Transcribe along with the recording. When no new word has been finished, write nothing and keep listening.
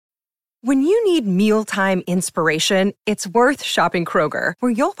When you need mealtime inspiration, it's worth shopping Kroger,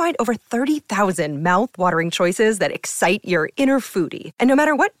 where you'll find over 30,000 mouth-watering choices that excite your inner foodie. And no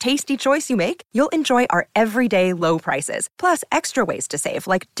matter what tasty choice you make, you'll enjoy our everyday low prices, plus extra ways to save,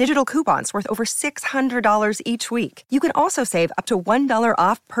 like digital coupons worth over $600 each week. You can also save up to $1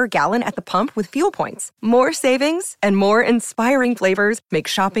 off per gallon at the pump with fuel points. More savings and more inspiring flavors make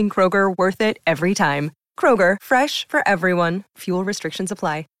shopping Kroger worth it every time. Kroger, fresh for everyone. Fuel restrictions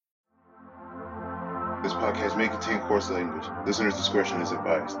apply. This podcast may contain coarse language. Listener's discretion is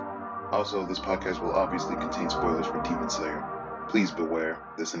advised. Also, this podcast will obviously contain spoilers for Demon Slayer. Please beware,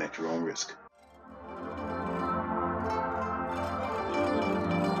 listen at your own risk.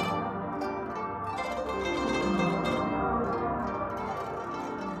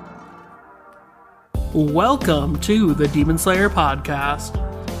 Welcome to the Demon Slayer podcast.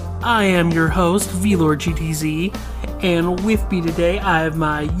 I am your host, VLord GTZ, and with me today I have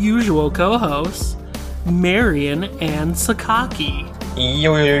my usual co-hosts, Marion and Sakaki.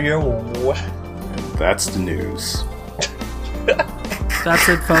 Yo. That's the news. That's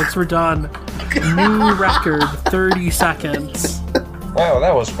it, folks. We're done. New record, 30 seconds. Wow,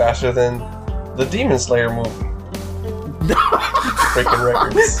 that was faster than the Demon Slayer movie. Breaking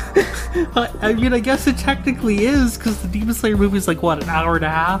records. I mean, I guess it technically is, because the Demon Slayer movie is like, what, an hour and a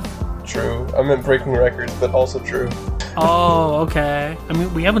half? True. I meant breaking records, but also true. Oh, okay. I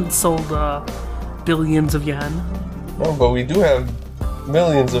mean, we haven't sold billions of yen. No, but we do have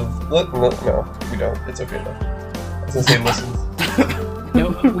millions of... No, we don't. It's okay, though. I was gonna say listens.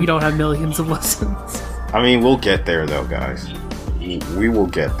 No, we don't have millions of listens. I mean, we'll get there, though, guys. We will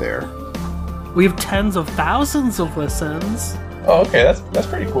get there. We have tens of thousands of listens. Oh, okay, that's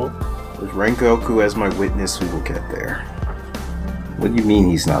pretty cool. With Rengoku as my witness, we will get there. What do you mean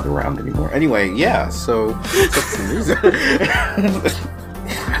he's not around anymore? Anyway, yeah, so...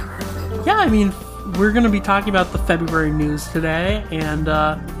 Yeah, I mean, we're going to be talking about the February news today, and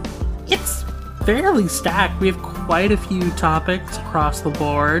it's fairly stacked. We have quite a few topics across the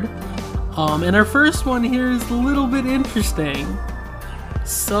board. And our first one here is a little bit interesting.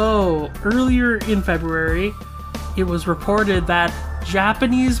 So, earlier in February, it was reported that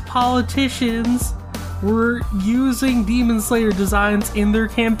Japanese politicians were using Demon Slayer designs in their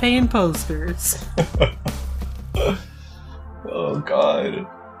campaign posters. Oh, God.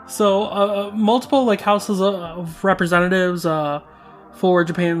 So, multiple houses of representatives for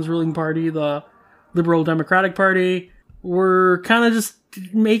Japan's ruling party, the Liberal Democratic Party, were kind of just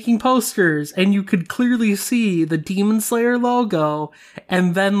making posters, and you could clearly see the Demon Slayer logo,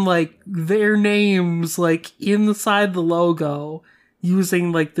 and then their names inside the logo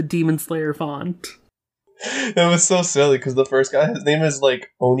using the Demon Slayer font. It was so silly because the first guy, his name is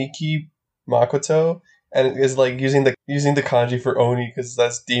Oniki Makoto. And it is using the kanji for Oni because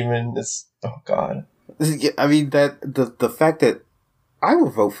that's demon. It's oh god. I mean that the fact that I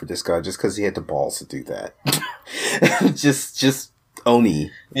would vote for this guy just because he had the balls to do that. just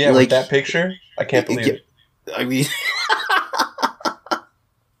Oni. Yeah, with that picture, I can't believe it. I mean,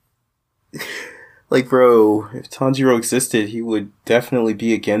 bro, if Tanjiro existed, he would definitely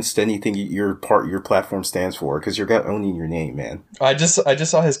be against anything your platform stands for, because you got Oni in your name, man. I just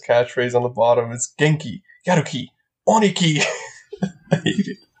saw his catchphrase on the bottom. It's Genki, Yaruki, Oniki.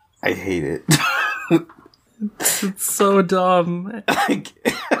 I hate it. It's so dumb.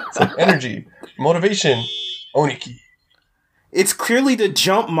 It's energy, motivation, Oniki. It's clearly the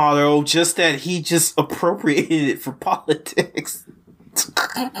Jump motto, just that he just appropriated it for politics.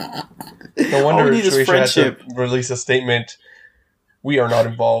 No wonder Shueisha had to release a statement. We are not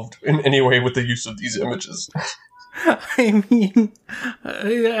involved in any way with the use of these images. I mean,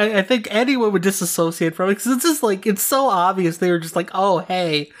 I think anyone would disassociate from it, because it's just it's so obvious. They were just oh,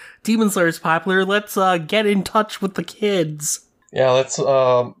 hey, Demon Slayer is popular. Let's get in touch with the kids. Yeah, let's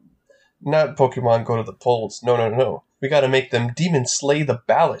not Pokemon go to the polls. No. We gotta make them demon slay the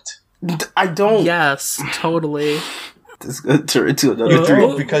ballot. I don't. Yes, totally. This is gonna turn into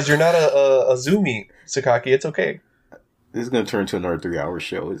another because you're not a Zoomy, Sakaki. It's okay. This is gonna turn into another 3-hour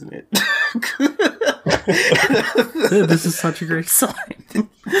show, isn't it? This is such a great sign.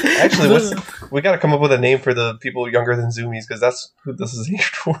 Actually, we gotta come up with a name for the people younger than Zoomies, because that's who this is aimed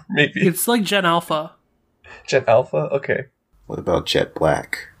for. Maybe it's Gen Alpha. Gen Alpha, okay. What about Jet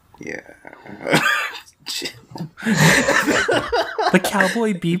Black? Yeah. The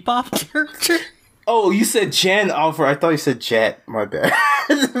Cowboy Bebop character? Oh, you said Jen Alpha. I thought you said Jet. My bad.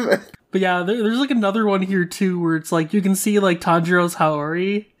 But yeah, there's another one here too, where it's you can see Tanjiro's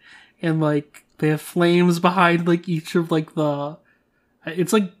Haori, and they have flames behind each of the...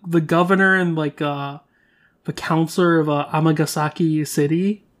 It's the governor and the counselor of Amagasaki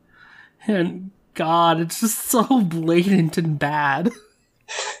City. And God, it's just so blatant and bad.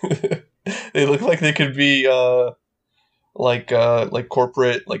 They look like they could be like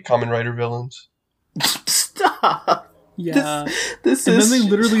corporate like Kamen Rider villains. Stop. Yeah. This and is... then they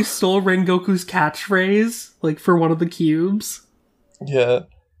literally stole Rengoku's catchphrase, like, for one of the cubes. Yeah.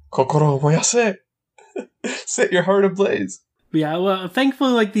 Kokoro moyase! Set your heart ablaze. Yeah, well,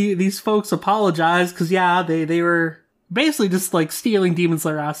 thankfully, like, these folks apologized, because, yeah, they were basically just, like, stealing Demon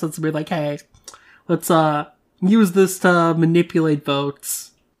Slayer assets and be like, hey, let's, use this to manipulate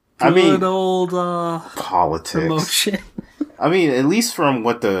votes. Good old, politics. Emotion. I mean, at least from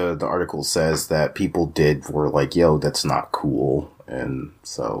what the article says that people were like, yo, that's not cool. And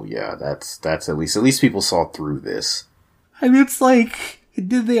so, yeah, that's at least people saw through this. I mean, it's like,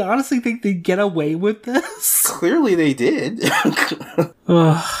 did they honestly think they'd get away with this? Clearly they did.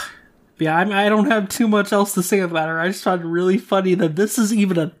 Ugh. Yeah, I don't have too much else to say about her. I just found it really funny that this is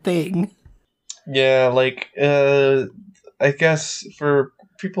even a thing. Yeah, like, I guess for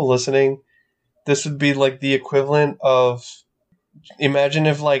people listening, this would be like the equivalent of, imagine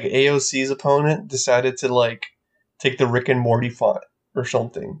if like AOC's opponent decided to like take the Rick and Morty font or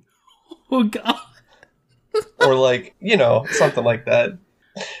something. Oh God. Or like, something like that.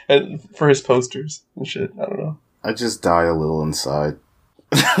 And for his posters and shit, I don't know. I just die a little inside.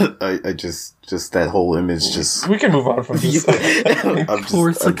 I just that whole image just... We can move on from this.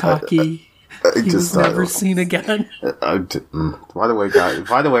 Poor Sakaki. He was never seen again. By the way, guys,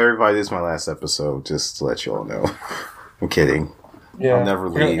 everybody, this is my last episode, just to let you all know. I'm kidding. Yeah. I'll never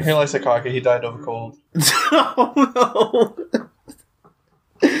leave. Here lies Sakaki, he died of a cold. Oh,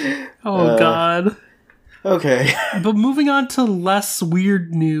 no. Oh, God. Okay. But moving on to less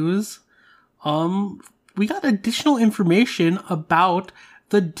weird news, we got additional information about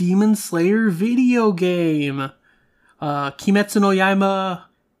the Demon Slayer video game. Kimetsu no Yaiba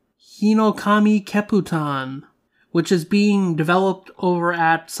Hinokami Keputan, which is being developed over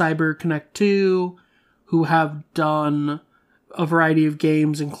at CyberConnect 2, who have done a variety of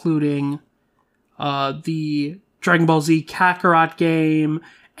games, including the Dragon Ball Z Kakarot game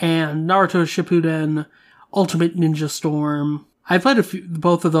and Naruto Shippuden Ultimate Ninja Storm. I've played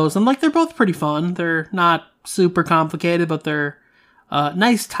both of those, and they're both pretty fun. They're not super complicated, but they're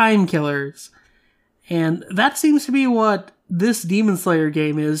nice time killers. And that seems to be what this Demon Slayer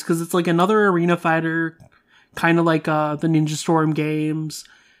game is, because it's like another arena fighter, kind of like the Ninja Storm games.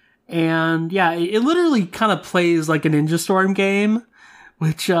 And yeah, it literally kind of plays like a Ninja Storm game,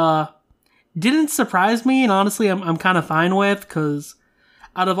 which didn't surprise me, and honestly I'm kind of fine with, because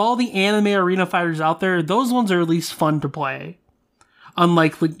out of all the anime arena fighters out there, those ones are at least fun to play.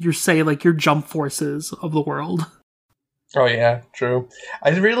 Unlike your Jump Forces of the world. Oh yeah, true.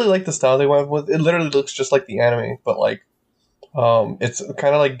 I really like the style they went with. It literally looks just like the anime, but like, it's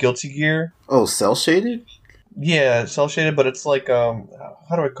kind of like Guilty Gear. Oh, cell shaded? Yeah, cell shaded, but it's like, how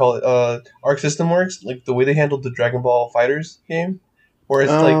do I call it? Arc System Works, like the way they handled the Dragon Ball Fighters game, where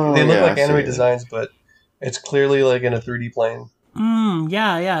it's like they look like anime designs, but it's clearly like in a 3D plane.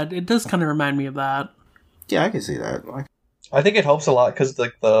 Yeah, it does kind of remind me of that. Yeah, I can see that. I think it helps a lot because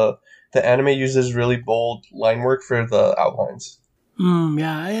like the anime uses really bold line work for the outlines.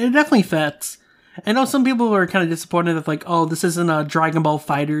 Yeah, it definitely fits. I know some people were kind of disappointed that like, oh, this isn't a Dragon Ball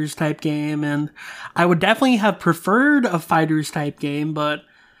Fighters type game, and I would definitely have preferred a Fighters type game, but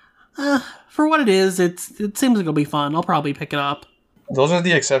for what it is, it seems like it'll be fun. I'll probably pick it up. Those are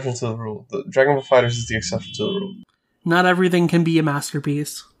the exceptions to the rule. The Dragon Ball Fighters is the exception to the rule. Not everything can be a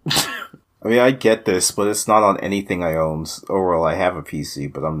masterpiece. I mean, I get this, but it's not on anything I own. Or, well, I have a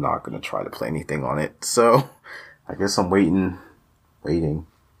PC, but I'm not going to try to play anything on it. So, I guess I'm waiting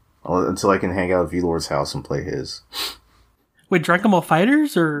until I can hang out at VLord's house and play his. Wait, Dragon Ball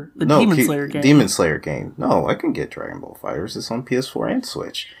Fighters or the Demon Slayer game? Demon Slayer game. No, I can get Dragon Ball Fighters. It's on PS4 and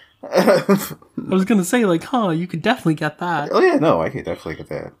Switch. I was going to say, you could definitely get that. Oh, yeah, no, I could definitely get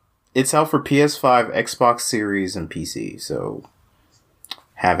that. It's out for PS5, Xbox Series, and PC, so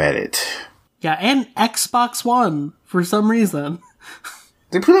have at it. Yeah, and Xbox One, for some reason.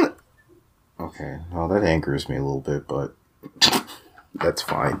 They put it... Okay, well, that angers me a little bit, but that's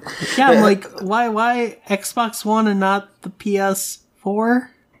fine. Yeah, I'm like, why Xbox One and not the PS4?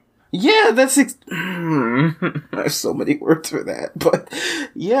 Yeah, that's... There's so many words for that, but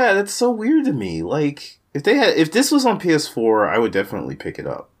yeah, that's so weird to me. Like, if this was on PS4, I would definitely pick it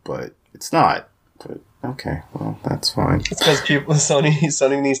up, but it's not. But okay, well, that's fine. It's because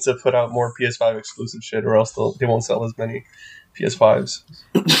Sony needs to put out more PS5 exclusive shit, or else they won't sell as many PS5s.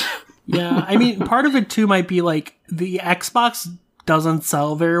 Yeah, I mean, part of it too might be like the Xbox doesn't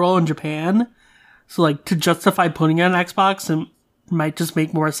sell very well in Japan, so like to justify putting it on Xbox, and might just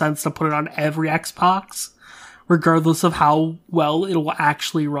make more sense to put it on every Xbox, regardless of how well it will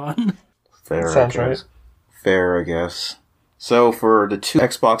actually run. Fair, Sounds I guess. right. Fair, I guess. So, for the 2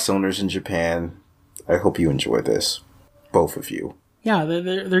 Xbox owners in Japan, I hope you enjoy this. Both of you. Yeah,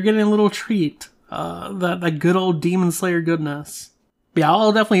 they're getting a little treat. That good old Demon Slayer goodness. Yeah,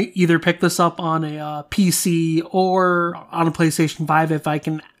 I'll definitely either pick this up on a PC or on a PlayStation 5 if I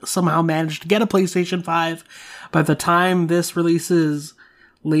can somehow manage to get a PlayStation 5 by the time this releases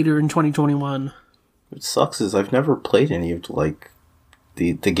later in 2021. What sucks is I've never played any of, like,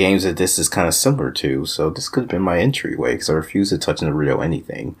 the games that this is kind of similar to, so this could have been my entryway, because I refuse to touch Naruto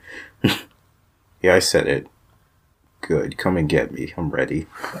anything. Yeah, I said it. Good, come and get me. I'm ready.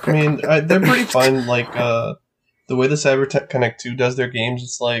 I mean, they're pretty fun. Like, the way the Cybertech Connect 2 does their games,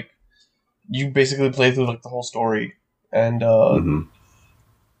 it's like, you basically play through, like, the whole story. And,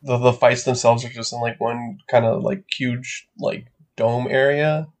 the fights themselves are just in, like, one kind of, like, huge, like, dome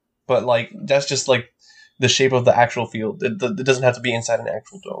area. But, like, that's just, like, the shape of the actual field. It doesn't have to be inside an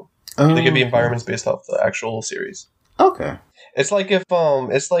actual dome. They could be environments based off the actual series. Okay. It's like if,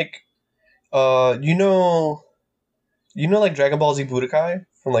 like Dragon Ball Z Budokai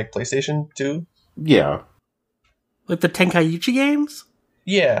from like PlayStation 2? Yeah. Like the Tenkaichi games?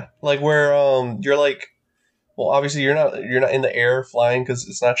 Yeah, like where you're like, well, obviously you're not in the air flying because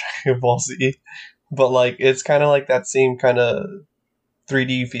it's not Dragon Ball Z, but like it's kind of like that same kind of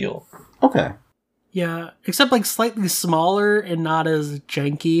 3D feel. Okay. Yeah, except like slightly smaller and not as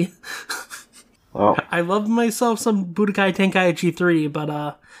janky. Well, I love myself some Budokai Tenkaichi 3,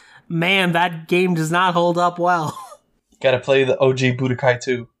 but man, that game does not hold up well. Gotta play the OG Budokai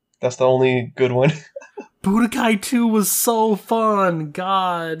 2. That's the only good one. Budokai 2 was so fun,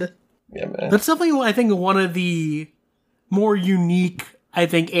 God. Yeah, man. That's definitely, I think, one of the more unique, I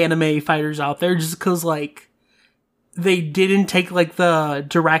think, anime fighters out there, just because, like, they didn't take, like, the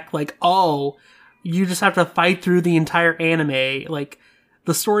direct, like, oh, you just have to fight through the entire anime. Like,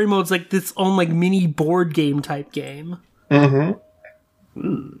 the story mode's, like, its own, like, mini board game type game.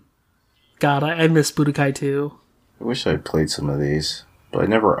 Mm-hmm. God, I miss Budokai 2. I wish I'd played some of these, but I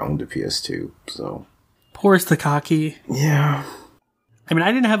never owned a PS2, so... Poor Sakaki. Yeah. I mean,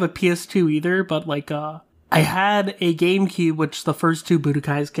 I didn't have a PS2 either, but, like, I had a GameCube, which the first 2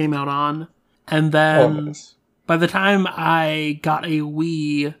 Budokais came out on, and then by the time I got a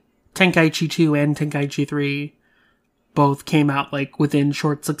Wii, Tenkaichi 2 and Tenkaichi 3 both came out, like, within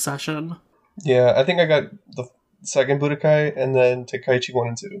short succession. Yeah, I think I got the second Budokai, and then Tenkaichi 1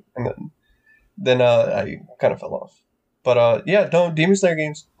 and 2, and then I kind of fell off. But, yeah, don't Demon Slayer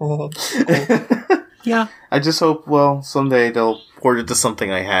games. Cool. Yeah. I just hope, well, someday they'll port it to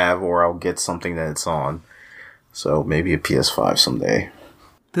something I have, or I'll get something that it's on. So maybe a PS5 someday.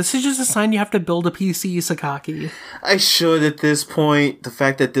 This is just a sign you have to build a PC, Sakaki. I should at this point. The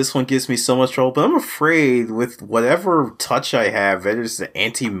fact that this one gives me so much trouble, but I'm afraid with whatever touch I have, whether it's the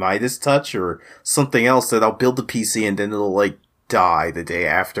anti-Midas touch or something else, that I'll build the PC and then it'll, like, die the day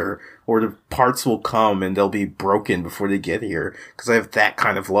after. Or the parts will come and they'll be broken before they get here. Because I have that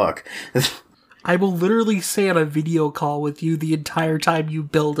kind of luck. I will literally stay on a video call with you the entire time you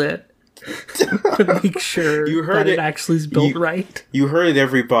build it. To make sure that it actually is built right. You heard it,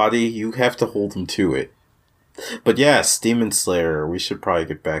 everybody. You have to hold them to it. But yes, Demon Slayer, we should probably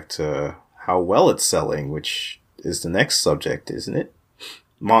get back to how well it's selling, which is the next subject, isn't it?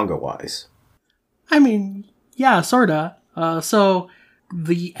 Manga-wise. I mean, yeah, sorta. So,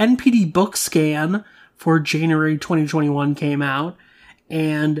 the NPD book scan for January 2021 came out,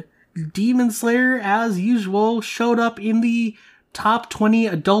 and Demon Slayer, as usual, showed up in the top 20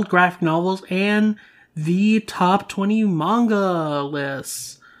 adult graphic novels and the top 20 manga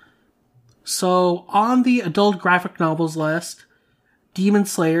lists. So, on the adult graphic novels list, Demon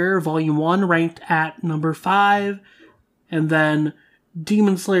Slayer Volume 1 ranked at number 5, and then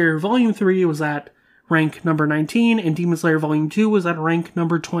Demon Slayer Volume 3 was at rank number 19, and Demon Slayer Volume 2 was at rank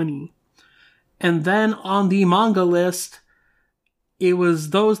number 20. And then on the manga list, it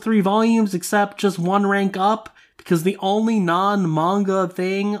was those 3 volumes except just 1 rank up, because the only non-manga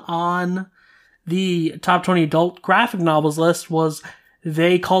thing on the top 20 adult graphic novels list was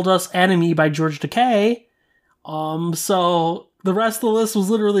They Called Us Enemy by George Takei. So the rest of the list was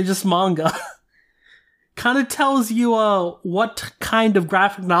literally just manga. Kind of tells you what kind of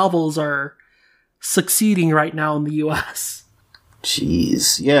graphic novels are succeeding right now in the US.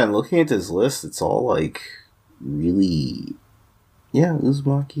 Jeez. Yeah, and looking at this list, it's all like really... Yeah,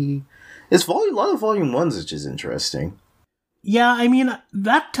 Uzumaki. It's a lot of Volume 1s, which is interesting. Yeah, I mean,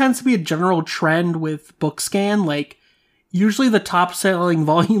 that tends to be a general trend with Bookscan. Like, usually the top-selling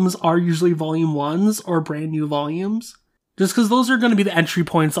volumes are usually Volume 1s or brand new volumes. Just because those are going to be the entry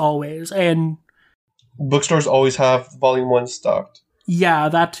points always. And bookstores always have Volume 1 stocked. yeah,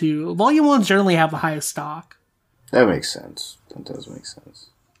 that too. Volume 1s generally have the highest stock. That makes sense. That does make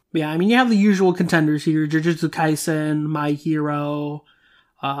sense. Yeah, I mean, you have the usual contenders here. Jujutsu Kaisen, My Hero,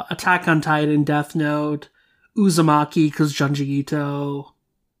 Attack on Titan, Death Note, Uzumaki, because Junji Ito,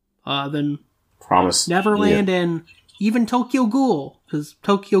 then Promise. Neverland, and even Tokyo Ghoul, because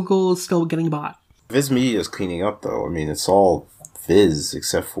Tokyo Ghoul is still getting bought. Viz Media is cleaning up, though. I mean, it's all Viz,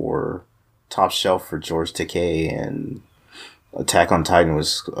 except for Top Shelf for George Takei, and Attack on Titan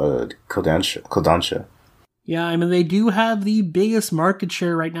was Kodansha. Yeah, I mean, they do have the biggest market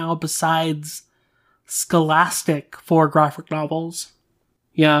share right now besides Scholastic for graphic novels.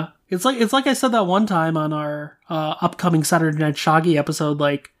 Yeah, it's like I said that one time on our upcoming Saturday Night Shaggy episode,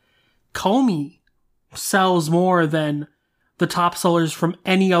 like, Komi sells more than the top sellers from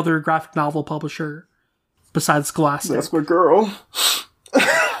any other graphic novel publisher besides Scholastic. That's my girl.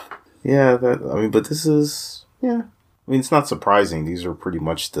 Yeah, but this is, yeah. I mean, it's not surprising. These are pretty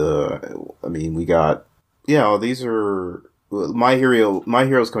much we got, these are, My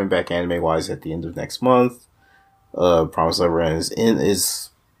Hero's coming back anime-wise at the end of next month. Promised Neverland is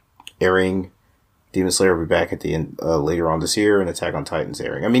airing. Demon Slayer will be back at the end, later on this year, and Attack on Titan's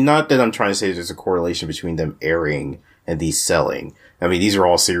airing. I mean, not that I'm trying to say there's a correlation between them airing and these selling. I mean, these are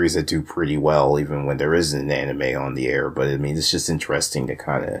all series that do pretty well, even when there isn't an anime on the air, but I mean, it's just interesting to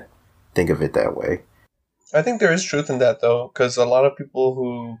kind of think of it that way. I think there is truth in that, though, because a lot of people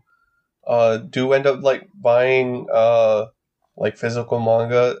who do end up like buying like physical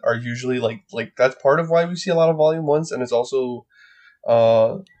manga are usually like that's part of why we see a lot of Volume 1s, and it's also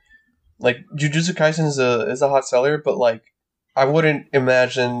like Jujutsu Kaisen is a hot seller, but like I wouldn't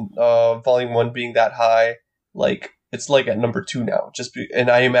imagine Volume 1 being that high. Like it's like at number 2 now, and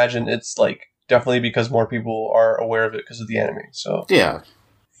I imagine it's like definitely because more people are aware of it because of the anime. So yeah,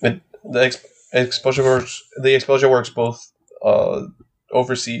 the exposure works both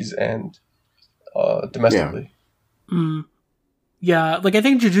overseas and domestically. Yeah, like I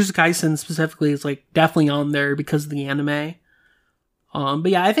think Jujutsu Kaisen specifically is like definitely on there because of the anime.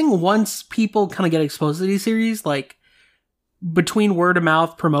 But yeah, I think once people kind of get exposed to these series, like between word of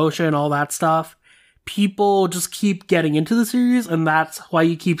mouth, promotion, all that stuff, people just keep getting into the series, and that's why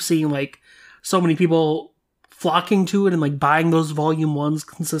you keep seeing like so many people flocking to it and like buying those Volume 1s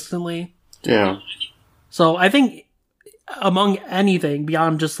consistently. Yeah. So I think among anything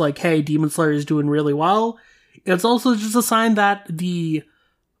beyond just like, hey, Demon Slayer is doing really well, it's also just a sign that the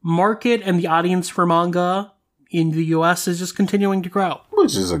market and the audience for manga in the US is just continuing to grow.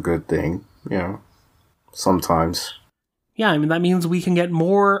 Which is a good thing, sometimes. Yeah, I mean, that means we can get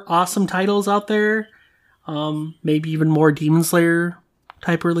more awesome titles out there. Maybe even more Demon Slayer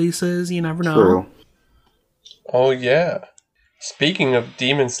type releases, you never know. True. Oh yeah. Speaking of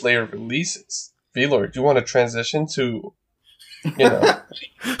Demon Slayer releases, VLord, do you want to transition to,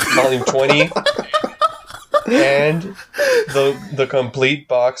 Volume 20 and the complete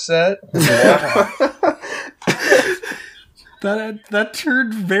box set? Wow. That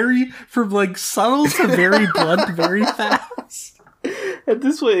turned from like subtle to very blunt very fast. At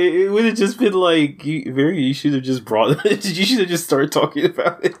this way, it would have just been like, you should have just brought it. You should have just started talking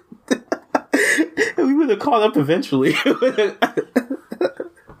about it. And we would have caught up eventually.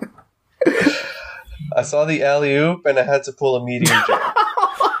 I saw the alley-oop and I had to pull a medium jump.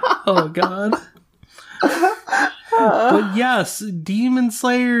 Oh god. But yes, Demon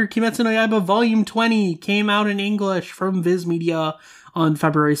Slayer Kimetsu no Yaiba Volume 20 came out in English from Viz Media on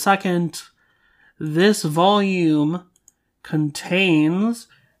February 2nd. This volume contains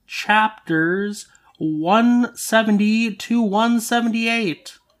chapters 170 to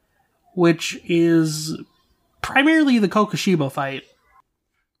 178, which is primarily the Kokushibo fight.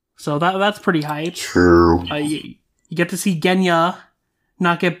 So that's pretty hype. True. You get to see Genya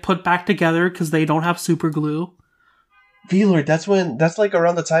not get put back together because they don't have super glue. VLord, that's like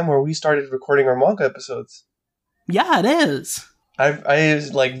around the time where we started recording our manga episodes. Yeah, it is. I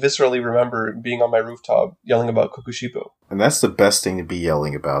like viscerally remember being on my rooftop yelling about Kokushibo. And that's the best thing to be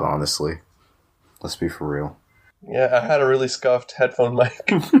yelling about, honestly. Let's be for real. Yeah, I had a really scuffed headphone mic.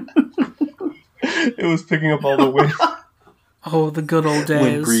 It was picking up all the wind. Oh, the good old days.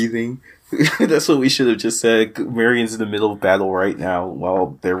 When breathing. That's what we should have just said. Marion's in the middle of battle right now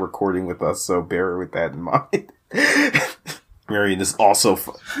while they're recording with us, so bear with that in mind. Marion is also...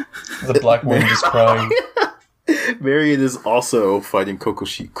 The black wind is crying. Marion is also fighting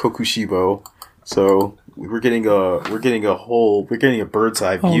Kokushibo, so we're getting a bird's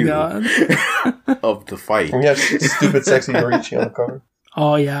eye view of the fight. And we have stupid sexy Yorichi on the cover.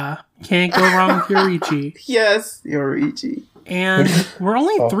 Oh yeah, can't go wrong with Yoriichi. Yes, Yoriichi. And we're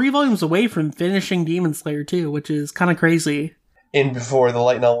only 3 volumes away from finishing Demon Slayer 2, which is kind of crazy. And before the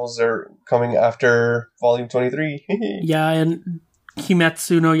light novels are coming after Volume 23. Yeah, and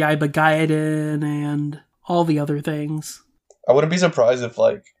Kimetsu no Yaiba Gaiden and all the other things. I wouldn't be surprised if,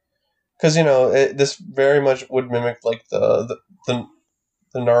 like, because, you know, this very much would mimic, like, the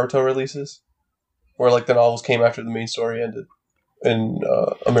Naruto releases, where, like, the novels came after the main story ended in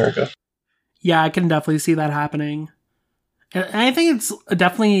America. Yeah, I can definitely see that happening. And I think it's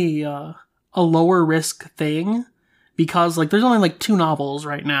definitely a lower risk thing because, like, there's only, like, 2 novels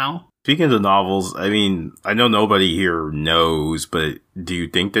right now. Speaking of the novels, I mean, I know nobody here knows, but do you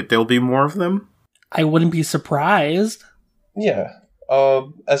think that there'll be more of them? I wouldn't be surprised. Yeah.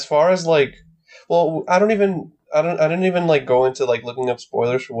 As far as, like, well, I didn't even like go into like looking up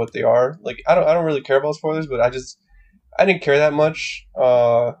spoilers for what they are. Like, I don't really care about spoilers, but I didn't care that much.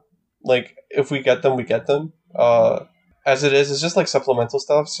 Like, if we get them, we get them. As it is, it's just like supplemental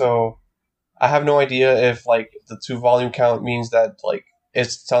stuff. So I have no idea if like the 2-volume count means that like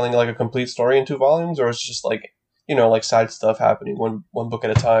it's telling like a complete story in 2 volumes, or it's just like, you know, like side stuff happening one book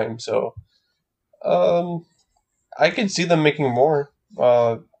at a time. So I could see them making more.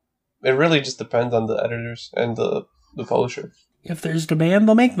 It really just depends on the editors and the publisher. If there's demand,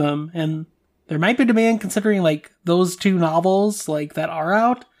 they'll make them, and there might be demand considering like those 2 novels like that are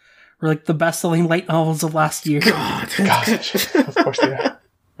out were like the best-selling light novels of last year. Gosh, of course they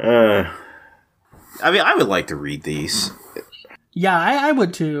are. I mean, I would like to read these. Yeah, I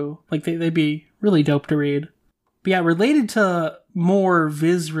would too. Like they'd be really dope to read. But yeah, related to more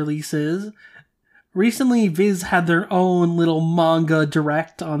Viz releases, recently Viz had their own little manga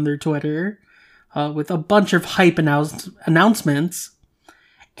direct on their Twitter with a bunch of hype announcements.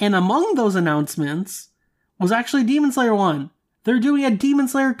 And among those announcements was actually Demon Slayer 1. They're doing a Demon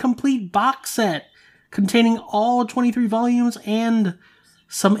Slayer complete box set containing all 23 volumes and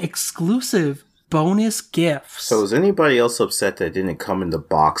some exclusive bonus gifts. So is anybody else upset that it didn't come in the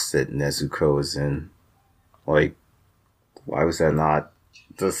box that Nezuko is in? Like, why was that not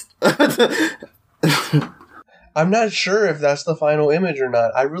just... I'm not sure if that's the final image or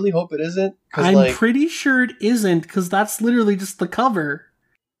not. I really hope it isn't. I'm pretty sure it isn't, because that's literally just the cover.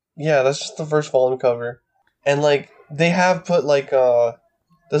 Yeah, that's just the first volume cover. And, like, they have put, like,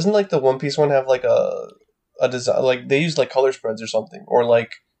 doesn't, like, the One Piece one have, like, a design, like, they use, like, color spreads or something. Or,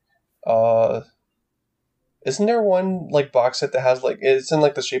 like, isn't there one, like, box set that has, like, it's in,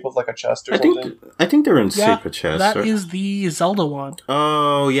 like, the shape of, like, a chest or something? I think they're in shape of chest. That is the Zelda one.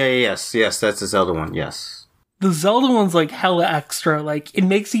 Oh, yes, that's the Zelda one, yes. The Zelda one's, like, hella extra. Like, it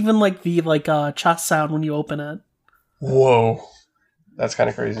makes even, like, the, like, chest sound when you open it. Whoa. That's kind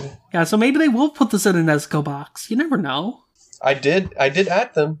of crazy. Yeah, so maybe they will put this in a Nezuko box. You never know. I did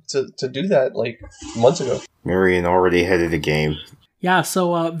add them to do that, like, months ago. Marion already headed the game. Yeah,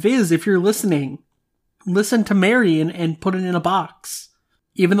 so, Viz, if you're listening, listen to Marion and put it in a box.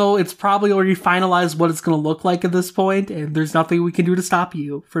 Even though it's probably already finalized what it's going to look like at this point, and there's nothing we can do to stop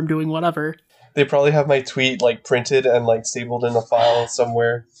you from doing whatever. They probably have my tweet, like, printed and, like, stapled in a file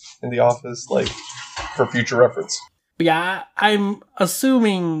somewhere in the office, like, for future reference. But yeah, I'm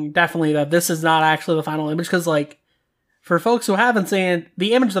assuming definitely that this is not actually the final image, because, like, for folks who haven't seen it,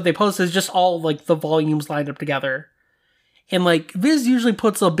 the image that they post is just all, like, the volumes lined up together. And, like, Viz usually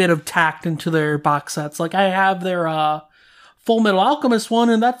puts a bit of tact into their box sets. Like, I have their Full Metal Alchemist one,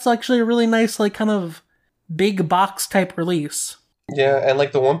 and that's actually a really nice, like, kind of big box type release. Yeah, and,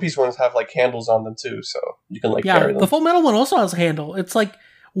 like, the One Piece ones have, like, handles on them, too, so you can, like, carry them. The Full Metal one also has a handle. It's, like,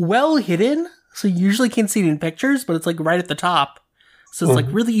 well hidden, so you usually can't see it in pictures, but it's, like, right at the top. So it's, like,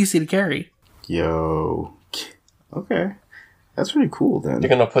 really easy to carry. Yo. Okay. That's pretty cool, then. You're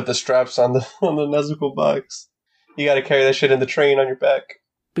gonna put the straps on the Nezuko box. You gotta carry that shit in the train on your back.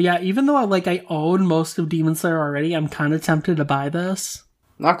 But yeah, even though, I own most of Demon Slayer already, I'm kind of tempted to buy this.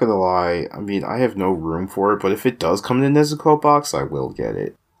 Not gonna lie, I mean, I have no room for it, but if it does come in the Nezuko box, I will get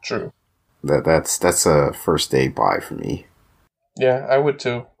it. True. That's a first day buy for me. Yeah, I would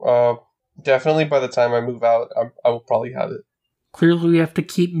too. Definitely by the time I move out, I will probably have it. Clearly we have to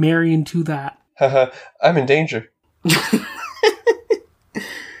keep Marion to that. Haha, I'm in danger.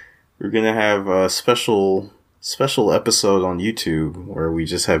 We're gonna have a special episode on YouTube where we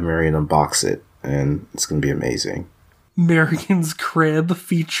just have Marion unbox it, and it's gonna be amazing. Marion's crib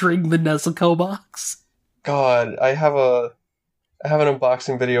featuring the Nezuko box. God, I have an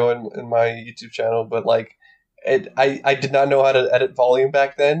unboxing video in my YouTube channel, but like, I did not know how to edit volume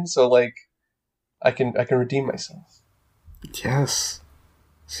back then, so like, I can redeem myself. Yes.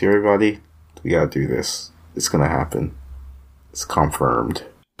 See, everybody, we gotta do this. It's gonna happen. It's confirmed.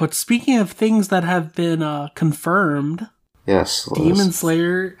 But speaking of things that have been confirmed, yes, Demon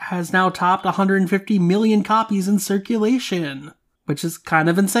Slayer has now topped 150 million copies in circulation, which is kind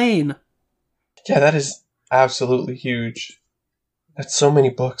of insane. Yeah, that is absolutely huge. That's so many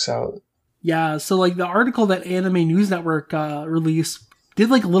books out. Yeah, so like the article that Anime News Network released did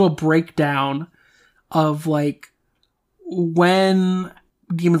like a little breakdown of like when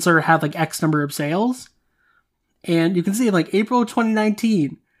Demon Slayer had like X number of sales. And you can see like April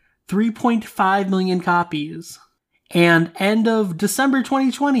 2019, 3.5 million copies. And end of December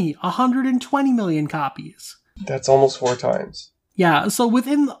 2020, 120 million copies. That's almost 4 times. Yeah, so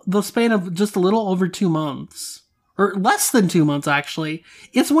within the span of just a little over 2 months, or less than 2 months actually,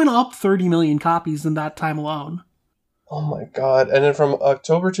 it's went up 30 million copies in that time alone. Oh my god. And then from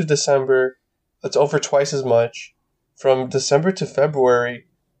October to December, that's over twice as much. From December to February,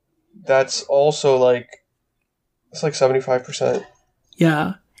 that's also like, it's like 75%.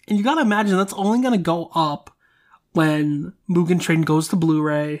 Yeah, and you gotta imagine that's only gonna go up when Mugen Train goes to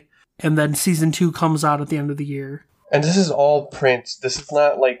Blu-ray, and then Season 2 comes out at the end of the year. And this is all print. This is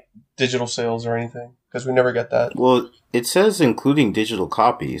not like digital sales or anything, because we never get that. Well, it says including digital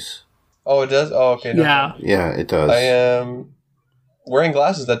copies. Oh, it does? Oh, okay. No. Yeah. Yeah, it does. I am wearing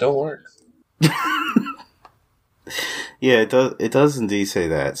glasses that don't work. Yeah, it does. It does indeed say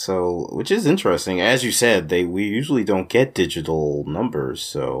that. So, which is interesting. As you said, we usually don't get digital numbers.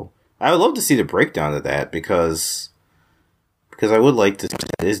 So, I would love to see the breakdown of that because I would like to see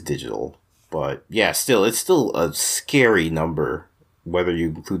that it is digital. But yeah, it's still a scary number whether you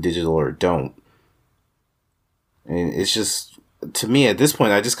include digital or don't. And it's just, to me at this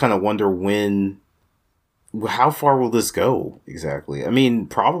point, I just kind of wonder how far will this go exactly? I mean,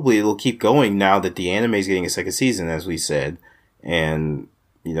 probably it'll keep going now that the anime is getting a second season, as we said, and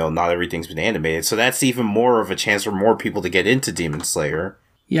not everything's been animated. So that's even more of a chance for more people to get into Demon Slayer.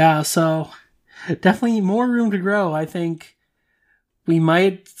 Yeah, so definitely more room to grow. I think we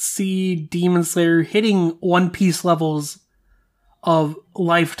might see Demon Slayer hitting One Piece levels of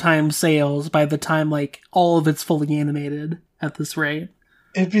lifetime sales by the time like all of it's fully animated at this rate.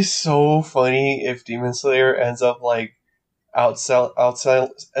 It'd be so funny if Demon Slayer ends up like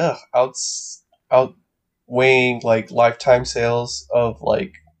outweighing like lifetime sales of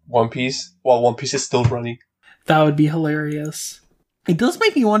like One Piece while One Piece is still running. That would be hilarious. It does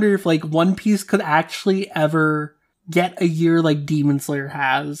make me wonder if like One Piece could actually ever get a year like Demon Slayer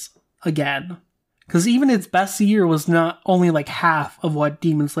has again. Because even its best year was not only like half of what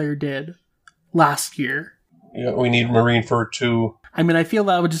Demon Slayer did last year. Yeah, we need Marine for 2. I mean, I feel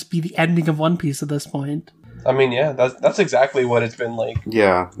that would just be the ending of One Piece at this point. I mean, yeah, that's exactly what it's been like.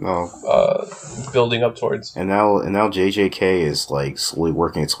 Yeah, no. Building up towards. And now JJK is like slowly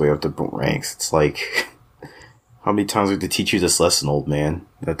working its way up the ranks. It's like, how many times we have to teach you this lesson, old man?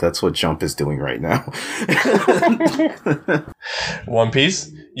 That's what Jump is doing right now. One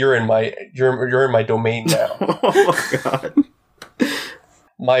Piece, you're in my domain now. Oh my god.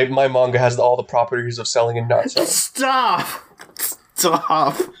 My manga has all the properties of selling and not selling. Stop.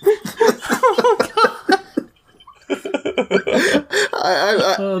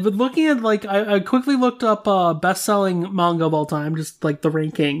 But looking at like, I quickly looked up best-selling manga of all time, just like the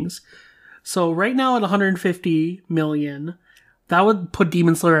rankings. So right now at 150 million, that would put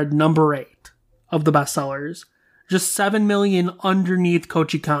Demon Slayer at number 8 of the bestsellers, just 7 million underneath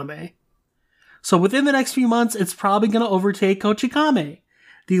Kochikame. So within the next few months, it's probably going to overtake Kochikame,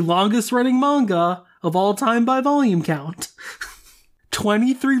 the longest running manga of all time by volume count.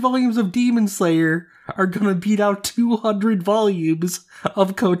 23 volumes of Demon Slayer are gonna beat out 200 volumes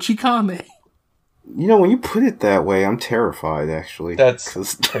of Kochikame. When you put it that way, I'm terrified, actually. That's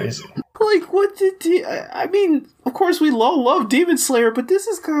crazy. Like, what did I mean, of course we love Demon Slayer, but this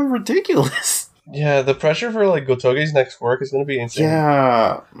is kind of ridiculous. Yeah, the pressure for, like, Gotouge's next work is gonna be insane.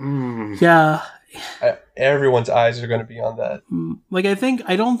 Yeah. Yeah. Everyone's eyes are gonna be on that. Like, I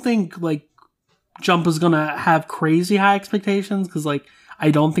don't think, like, Jump is gonna have crazy high expectations, because, like, I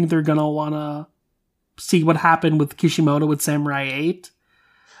don't think they're gonna wanna see what happened with Kishimoto with Samurai 8.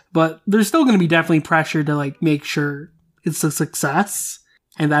 But there's still gonna be definitely pressure to, like, make sure it's a success,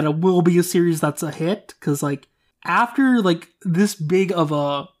 and that it will be a series that's a hit, because, like, after, like, this big of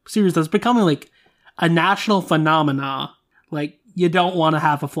a series that's becoming, like, a national phenomena, like, you don't want to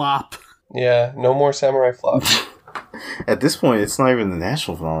have a flop. Yeah, no more Samurai flops. At this point, it's not even a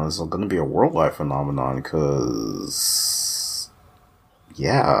national phenomenon. It's going to be a worldwide phenomenon because,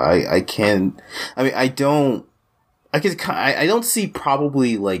 yeah, I don't see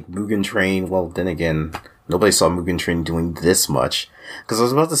probably like Mugen Train. Well, then again, nobody saw Mugen Train doing this much. Because I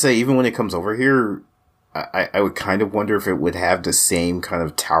was about to say, even when it comes over here, I would kind of wonder if it would have the same kind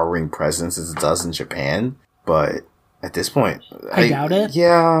of towering presence as it does in Japan, but at this point, I doubt it.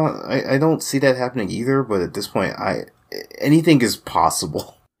 Yeah, I don't see that happening either, but at this point, anything is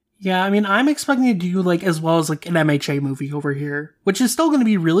possible. Yeah, I mean, I'm expecting to do, like, as well as, like, an MHA movie over here, which is still going to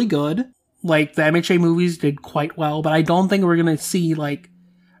be really good. Like, the MHA movies did quite well, but I don't think we're going to see, like,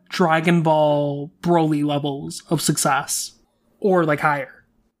 Dragon Ball Broly levels of success. Or, like, higher.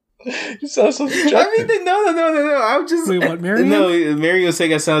 You sound so dejected. I mean, no. I'm just... Wait, what, Marion? No, Marion was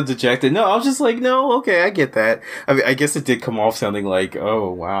saying I sounded dejected. No, I was just like, no, okay, I get that. I mean, I guess it did come off sounding like,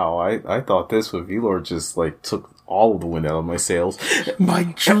 oh, wow, I thought this with VLord just, like, took all of the wind out of my sails. My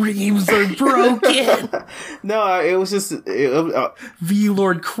dreams are broken! No, it was just...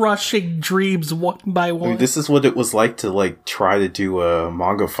 VLord crushing dreams one by one. I mean, this is what it was like to, like, try to do a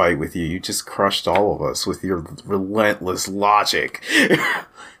manga fight with you. You just crushed all of us with your relentless logic.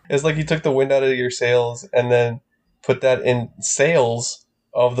 It's like you took the wind out of your sails and then put that in sales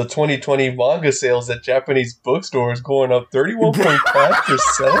of the 2020 manga sales at Japanese bookstores going up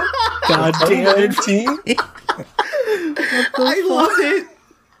 31.5%. God damn it. I love it.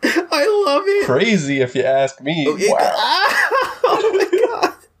 I love it. Crazy if you ask me. Wow. Oh my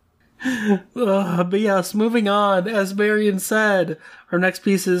god. But yes, moving on. As Marion said, our next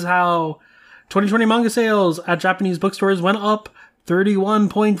piece is how 2020 manga sales at Japanese bookstores went up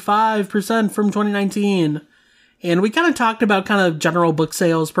 31.5% from 2019. And we kind of talked about kind of general book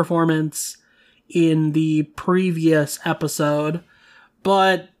sales performance in the previous episode.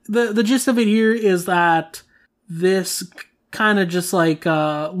 But the gist of it here is that this kind of just like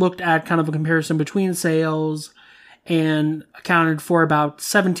looked at kind of a comparison between sales and accounted for about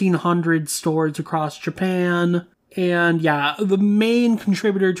 1,700 stores across Japan. And yeah, the main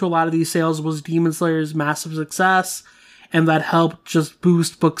contributor to a lot of these sales was Demon Slayer's massive success, and that helped just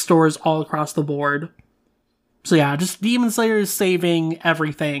boost bookstores all across the board. So yeah, just Demon Slayer is saving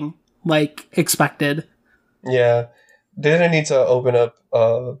everything, like expected. Yeah. They didn't need to open up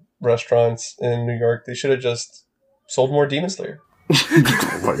restaurants in New York. They should have just sold more Demon Slayer.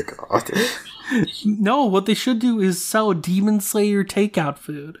 Oh my god. No, what they should do is sell Demon Slayer takeout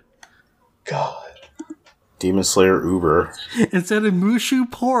food. God. Demon Slayer Uber. Instead of Mushu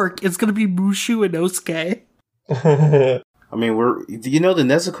pork, it's gonna be Mushu Inosuke. I mean, the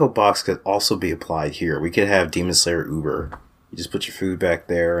Nezuko box could also be applied here. We could have Demon Slayer Uber. You just put your food back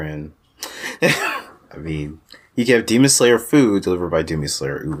there and... I mean, you can have Demon Slayer food delivered by Demon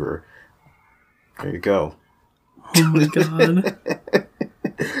Slayer Uber. There you go. Oh my god.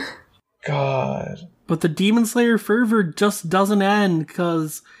 God. But the Demon Slayer fervor just doesn't end,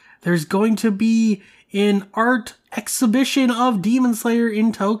 because there's going to be an art exhibition of Demon Slayer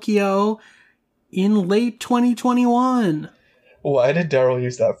in Tokyo in late 2021. Why did Daryl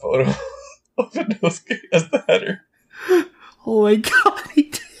use that photo of Inosuke as the header? Oh my god, he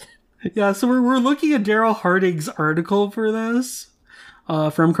did. Yeah, so we're looking at Daryl Harding's article for this.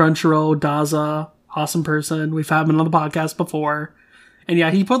 From Crunchyroll, Daza, awesome person. We've had him on the podcast before. And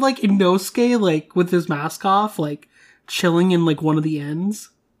yeah, he put like Inosuke, like, with his mask off, like, chilling in like one of the ends.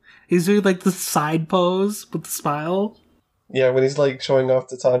 He's doing like the side pose with the smile. Yeah, when he's like showing off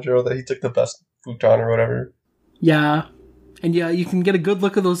to Tanjiro that he took the best futon or whatever. Yeah. And yeah, you can get a good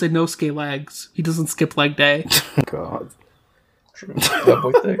look at those Inosuke legs. He doesn't skip leg day. God. True. That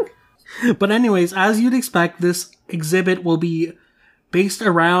boy thick. But anyways, as you'd expect, this exhibit will be based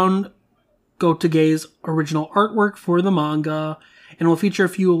around Gotouge's original artwork for the manga, and will feature a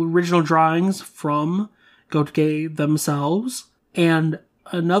few original drawings from Gotouge themselves. And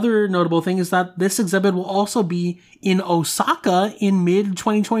another notable thing is that this exhibit will also be in Osaka in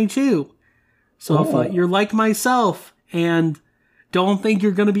mid-2022. So if you're like myself and don't think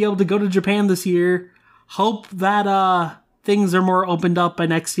you're going to be able to go to Japan this year, hope that things are more opened up by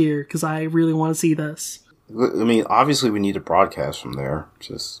next year, because I really want to see this. I mean, obviously we need a broadcast from there.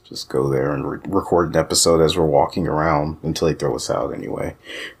 Just go there and record an episode as we're walking around until they throw us out anyway.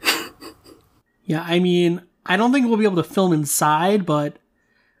 Yeah, I mean, I don't think we'll be able to film inside, but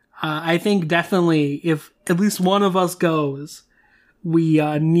I think definitely if at least one of us goes, we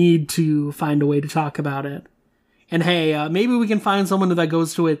need to find a way to talk about it. And hey, maybe we can find someone that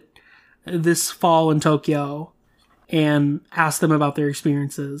goes to it this fall in Tokyo and ask them about their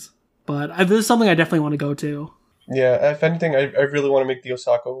experiences. But this is something I definitely want to go to. Yeah, if anything, I really want to make the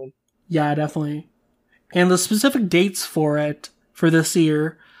Osaka one. Yeah, definitely. And the specific dates for it for this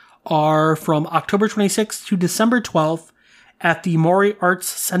year are from October 26th to December 12th at the Mori Arts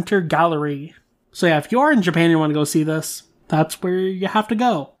Center Gallery. So yeah, if you are in Japan and you want to go see this, that's where you have to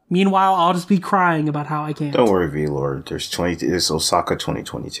go. Meanwhile, I'll just be crying about how I can't. Don't worry, VLord. There's Osaka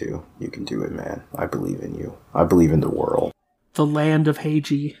 2022. You can do it, man. I believe in you. I believe in the world. The land of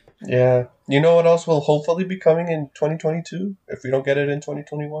Heiji. Yeah. You know what else will hopefully be coming in 2022 if we don't get it in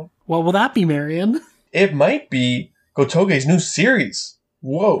 2021? What will that be, Marion? It might be Gotouge's new series.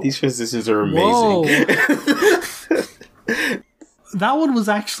 Whoa. These transitions are amazing. That one was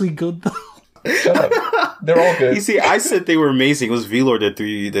actually good, though. Shut up. They're all good. You see, I said they were amazing. It was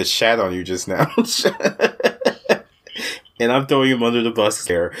VLord that shat on you just now. And I'm throwing him under the bus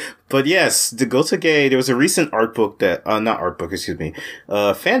there. But yes, the Gotouge, there was a recent fan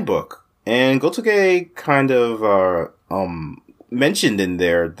book. And Gotouge kind of mentioned in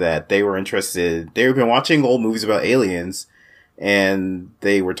there that they were interested. They've been watching old movies about aliens, and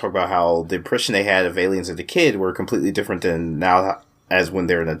they were talking about how the impression they had of aliens as a kid were completely different than now as when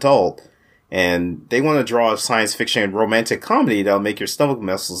they're an adult. And they want to draw a science fiction and romantic comedy that'll make your stomach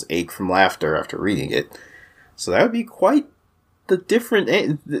muscles ache from laughter after reading it. So that would be quite a different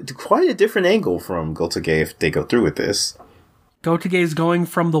angle from Gotouge if they go through with this. Gotouge is going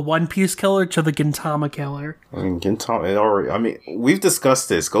from the One Piece killer to the Gintama killer. I mean, we've discussed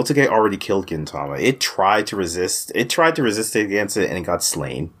this. Gotouge already killed Gintama. It tried to resist. It tried to resist against it, and it got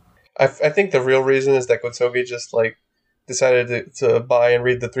slain. I think the real reason is that Gotouge just, decided to buy and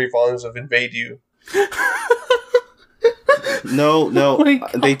read the 3 volumes of Invade You. No,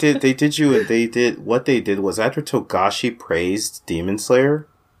 they did what they did was after Togashi praised Demon Slayer,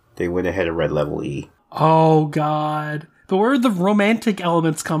 they went ahead and read Level E. Oh god. But where did the romantic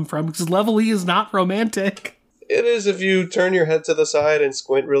elements come from? Because Level E is not romantic. It is if you turn your head to the side and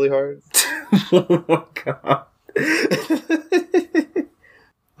squint really hard. Oh my god.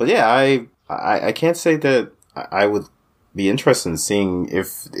 But yeah, I can't say that I would be interested in seeing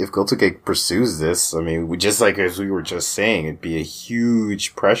if Gotouge pursues this. I mean, just like as we were just saying, it'd be a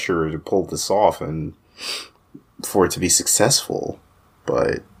huge pressure to pull this off and for it to be successful.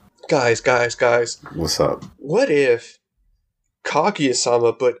 But guys, what's up? What if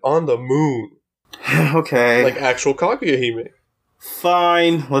Kaguya-sama but on the moon? Okay, like actual Kaguya-hime.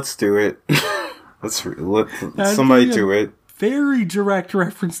 Fine, let's do it. let somebody do it. Very direct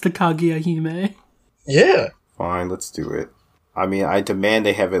reference to Kaguya-hime. Yeah. Fine, let's do it. I mean, I demand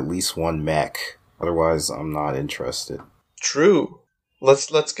they have at least one mech. Otherwise, I'm not interested. True.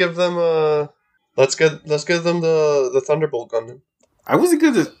 Let's give them let's give them the Thunderbolt Gundam. I wasn't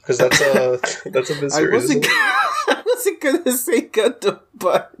gonna because that's a bit serious. I wasn't gonna say Gundam,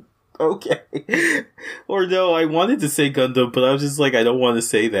 but okay. Or no, I wanted to say Gundam, but I was just like, I don't want to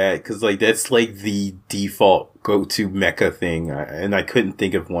say that because that's the default go-to mecha thing, and I couldn't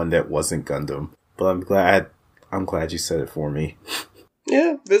think of one that wasn't Gundam. But I'm glad you said it for me.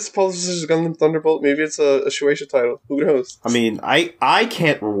 Yeah, this publishes Gundam Thunderbolt. Maybe it's a Shueisha title. Who knows? I mean, I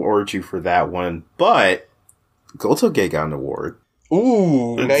can't reward you for that one, but Gotouge got an award.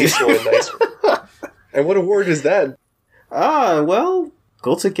 Ooh, nice one. And what award is that? Well,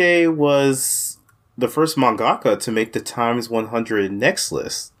 Gotouge was the first mangaka to make the TIME100 Next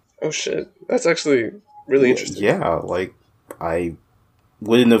list. Oh shit, that's actually really interesting. Yeah, I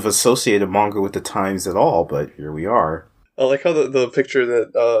wouldn't have associated manga with the Times at all, but here we are. I like how the picture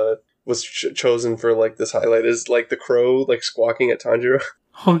that was chosen for this highlight is the crow squawking at Tanjiro.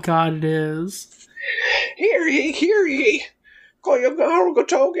 Oh god, it is. Hear ye! Koyoharu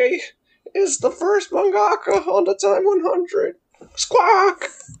Gotouge is the first mangaka on the TIME100.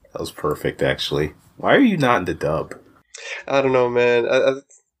 Squawk! That was perfect, actually. Why are you not in the dub? I don't know, man.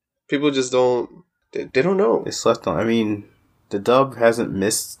 People just don't. They don't know. They slept on. I mean, the dub hasn't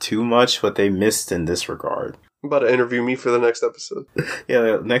missed too much, but they missed in this regard. I'm about to interview me for the next episode.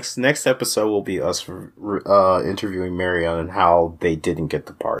 Yeah, next episode will be us interviewing Marion and how they didn't get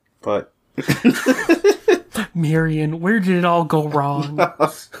the part. But Marion, where did it all go wrong?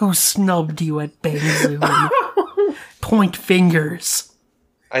 Who snubbed you at Bangzoom? Point fingers.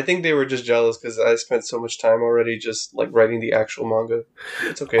 I think they were just jealous because I spent so much time already just writing the actual manga.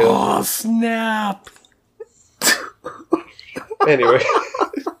 It's okay. Oh, snap. Anyway.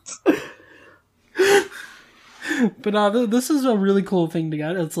 But this is a really cool thing to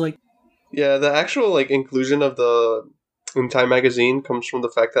get. It's yeah, the actual inclusion of in Time magazine comes from the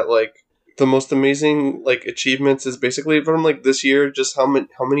fact that the most amazing achievements is basically from this year just how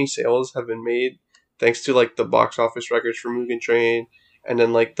many sales have been made thanks to the box office records for Mugen Train, and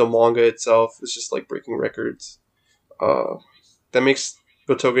then the manga itself is just breaking records. That makes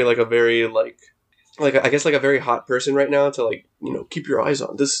Gotouge a very I guess a very hot person right now to keep your eyes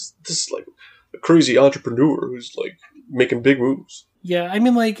on. This is a crazy entrepreneur who's making big moves. Yeah, I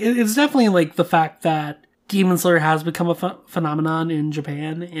mean it's definitely the fact that Demon Slayer has become a phenomenon in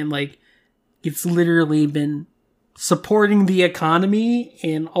Japan, and like it's literally been supporting the economy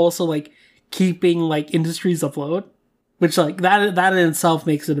and also like keeping like industries afloat, which like that in itself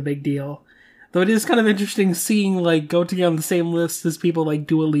makes it a big deal. Though it is kind of interesting seeing like Gotouge on the same list as people like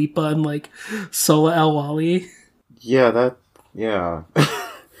Dua Lipa and like Sola El Wali. Yeah,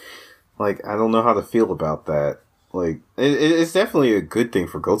 like, I don't know how to feel about that. Like, it's definitely a good thing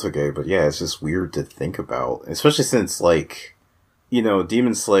for Gotouge, but yeah, it's just weird to think about. Especially since, like, you know,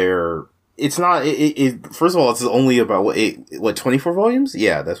 Demon Slayer, it's not, first of all, it's only about, what, 24 volumes?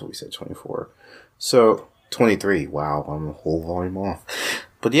 Yeah, that's what we said, 24. So, 23. Wow, I'm a whole volume off.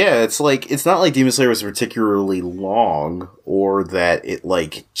 But yeah, it's like, it's not like Demon Slayer was particularly long, or that it,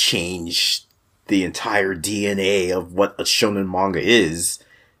 like, changed the entire DNA of what a shonen manga is.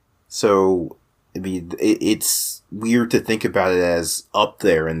 So, I mean, it's weird to think about it as up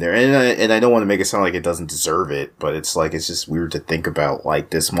there and there. And I don't want to make it sound like it doesn't deserve it, but it's like, it's just weird to think about,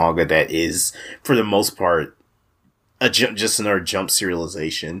 like, this manga that is, for the most part, just another jump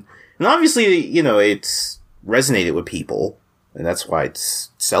serialization. And obviously, you know, it's resonated with people, and that's why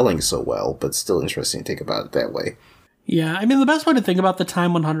it's selling so well, but still interesting to think about it that way. Yeah, I mean, the best way to think about the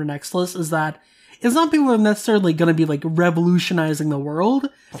TIME100 Next list is that it's not people that are necessarily going to be, like, revolutionizing the world.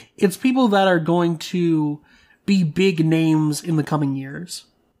 It's people that are going to be big names in the coming years.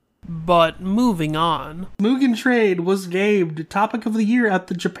 But moving on. Mugen Train was named Topic of the Year at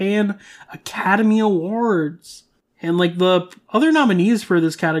the Japan Academy Awards. And, like, the other nominees for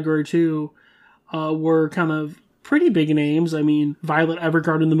this category, too, were kind of pretty big names. I mean, Violet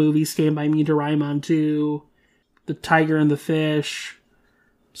Evergarden, the movie, Stand By Me, Doraemon 2, The Tiger and the Fish.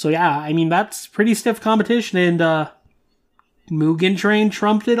 So yeah, I mean, that's pretty stiff competition, and Mugen Train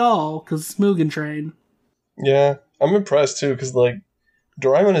trumped it all, because it's Mugen Train. Yeah, I'm impressed too, because like,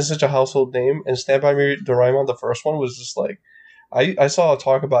 Doraemon is such a household name, and Stand By Me Doraemon, the first one, was just like, I saw a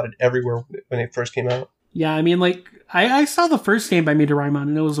talk about it everywhere when it first came out. Yeah, I mean, like, I saw the first Stand By Me Doraemon,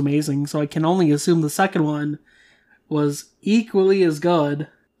 and it was amazing, so I can only assume the second one was equally as good.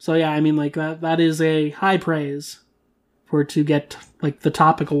 So yeah, I mean, like, that is a high praise for it to get, like, the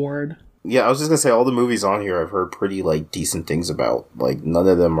Topic Award. Yeah, I was just gonna say, all the movies on here I've heard pretty, like, decent things about. Like, none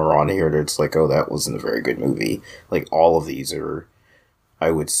of them are on here that's like, oh, that wasn't a very good movie. Like, all of these are,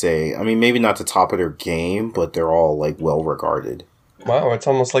 I would say, I mean, maybe not the top of their game, but they're all, like, well regarded. Wow, it's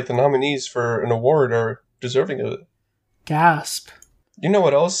almost like the nominees for an award are deserving of it. Gasp. You know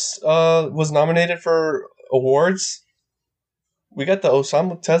what else was nominated for awards? We got the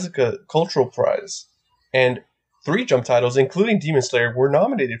Osamu Tezuka Cultural Prize. And 3 jump titles, including Demon Slayer, were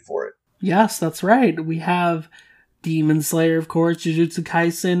nominated for it. Yes, that's right. We have Demon Slayer, of course, Jujutsu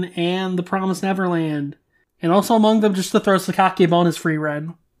Kaisen, and The Promised Neverland. And also among them, just to throw Sakaki a bonus free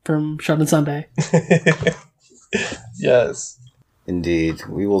run from Shonen Sunday. Yes. Indeed.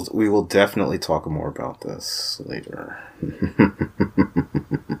 We will definitely talk more about this later.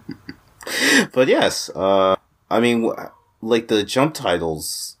 But yes, I mean, like, the jump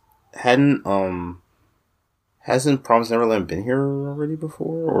titles hasn't Promised Neverland been here already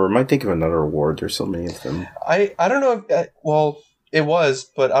before? Or am I thinking of another award? There's so many of them. I don't know if... well, it was,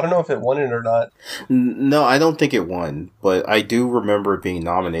 but I don't know if it won it or not. No, I don't think it won, but I do remember it being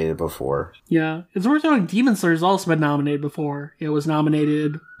nominated before. Yeah. It's worth noting Demon Slayer's also been nominated before. It was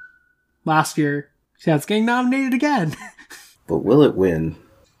nominated last year. So yeah, it's getting nominated again. But will it win?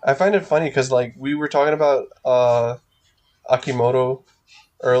 I find it funny because, like, we were talking about Akimoto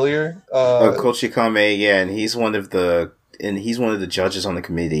earlier. Kochikame, yeah, and he's one of the judges on the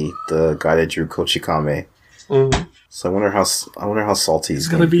committee, the guy that drew Kochikame. Mm-hmm. So I wonder how salty he's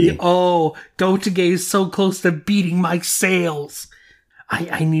going to be. Oh, Gotouge is so close to beating my sales.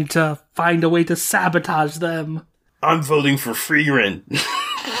 I need to find a way to sabotage them. I'm voting for Freeran.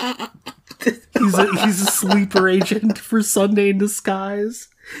 He's a sleeper agent for Sunday in Disguise.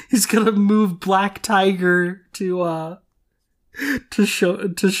 He's gonna move Black Tiger to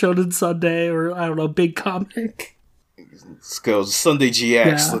Shonen Sunday, or I don't know, Big Comic. Let's go Sunday GX.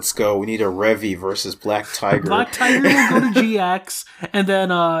 Yeah. Let's go. We need a Revy versus Black Tiger. Black Tiger will go to GX, and then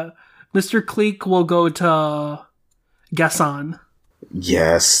Mr. Cleek will go to Gasson.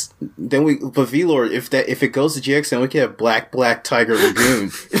 Yes. Then but VLord, if it goes to GX, then we can have Black Tiger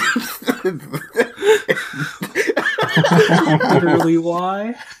Lagoon. Literally,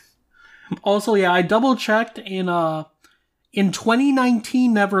 why? Also, yeah, I double checked in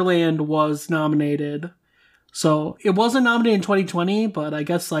 2019 Neverland was nominated. So it wasn't nominated in 2020, but I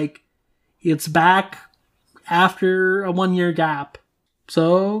guess like it's back after a 1-year gap.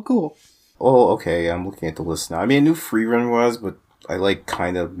 So cool. Oh, okay. I'm looking at the list now. I mean, I knew Freerun was, but I like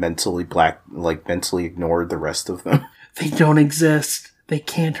kind of mentally ignored the rest of them. They don't exist. They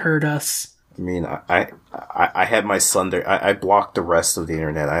can't hurt us. I mean, I had my Sunday. I blocked the rest of the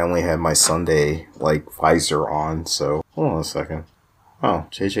internet. I only had my Sunday visor on. So hold on a second. Oh,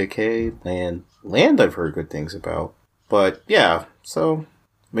 JJK Land. I've heard good things about. But yeah, so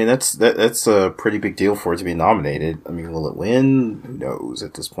I mean that's a pretty big deal for it to be nominated. I mean, will it win? Who knows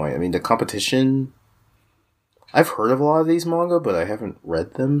at this point? I mean, the competition. I've heard of a lot of these manga, but I haven't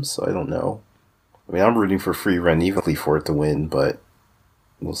read them, so I don't know. I mean, I'm rooting for Free Ren evenly for it to win, but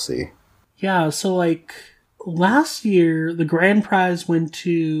we'll see. Yeah, so last year, the grand prize went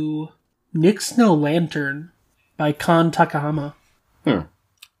to Nick's No Lantern by Kan Takahama.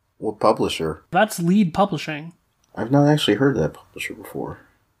 What publisher? That's Lead Publishing. I've not actually heard of that publisher before.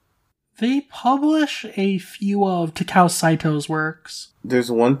 They publish a few of Takao Saito's works. There's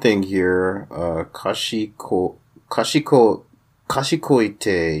one thing here, Kashikoite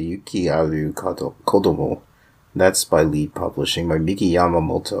Yuki Aru Kodomo. That's by Lead Publishing, by Miki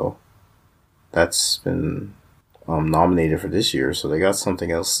Yamamoto. That's been nominated for this year, so they got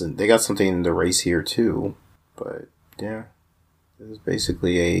something else. They got something in the race here too. But yeah, it was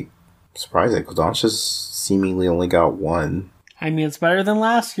basically a surprise that Kodansha's seemingly only got one. I mean, it's better than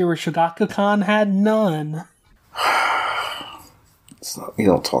last year where Shogakukan had none. We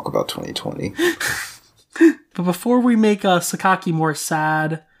don't talk about 2020. But before we make Sakaki more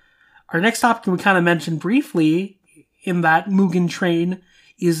sad, our next topic we kind of mentioned briefly in that Mugen Train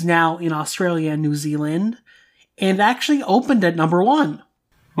is now in Australia and New Zealand, and actually opened at number 1.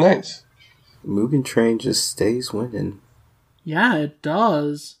 Nice. Mugen Train just stays winning. Yeah, it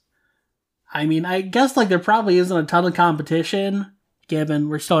does. I mean, I guess there probably isn't a ton of competition, given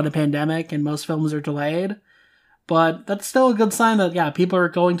we're still in a pandemic and most films are delayed. But that's still a good sign that, yeah, people are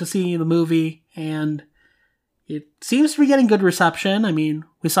going to see the movie, and it seems to be getting good reception. I mean,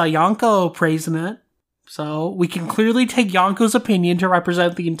 we saw Yonko praising it, so we can clearly take Yonko's opinion to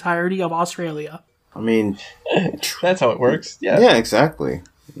represent the entirety of Australia. I mean, that's how it works. Yeah. Yeah, exactly.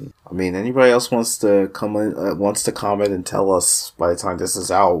 I mean, anybody else wants to comment and tell us by the time this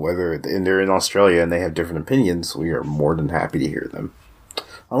is out whether they're in Australia and they have different opinions, we are more than happy to hear them.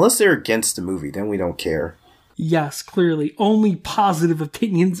 Unless they're against the movie, then we don't care. Yes, clearly. Only positive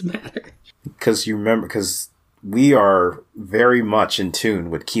opinions matter. Because we are very much in tune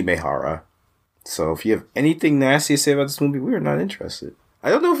with Kimehara. So if you have anything nasty to say about this movie, we are not interested. I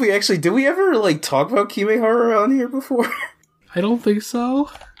don't know if did we ever talk about Kimehara on here before? I don't think so.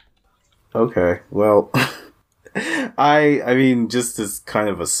 Okay, well, I mean, just as kind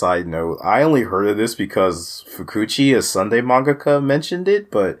of a side note, I only heard of this because Fukuchi, a Sunday mangaka, mentioned it,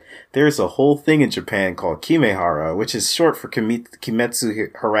 but there's a whole thing in Japan called Kimehara, which is short for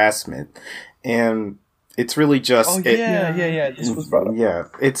Kimetsu harassment, and it's really just... Oh, yeah, this was brought up. Yeah,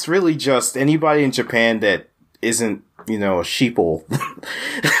 it's really just anybody in Japan that isn't, a sheeple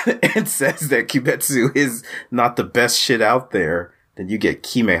and says that Kimetsu is not the best shit out there, then you get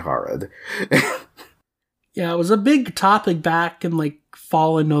Kimehara. Yeah, it was a big topic back in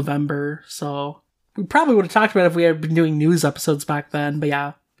fall and November, so we probably would have talked about it if we had been doing news episodes back then, but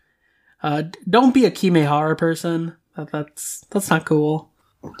yeah. Don't be a Kimehara person. That's not cool.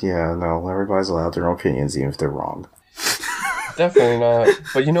 Yeah, no, everybody's allowed their own opinions, even if they're wrong. Definitely not.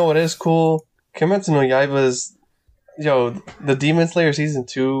 But you know what is cool? Kimetsu no Yaiba's, the Demon Slayer Season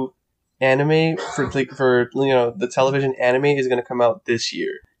 2 anime for the television anime is going to come out this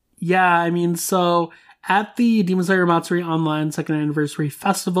year. Yeah, I mean, so at the Demon Slayer Matsuri Online 2nd Anniversary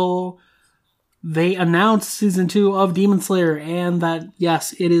Festival, they announced Season 2 of Demon Slayer, and that,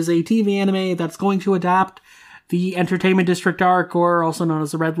 yes, it is a TV anime that's going to adapt the Entertainment District arc, or also known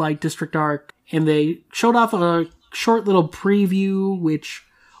as the Red Light District arc, and they showed off a short little preview, which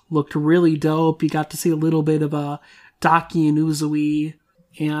looked really dope. You got to see a little bit of a Daki and Uzui,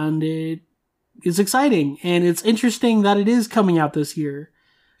 and it is exciting, and it's interesting that it is coming out this year,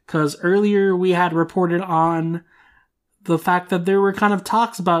 because earlier we had reported on the fact that there were kind of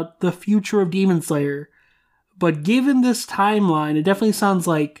talks about the future of Demon Slayer, but given this timeline, it definitely sounds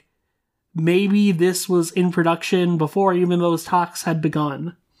like maybe this was in production before even those talks had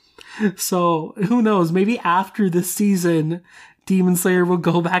begun. So, who knows, maybe after this season, Demon Slayer will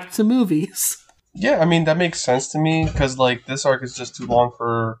go back to movies. Yeah, I mean, that makes sense to me, because, this arc is just too long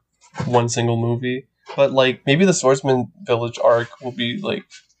for one single movie. But, maybe the Swordsman Village arc will be,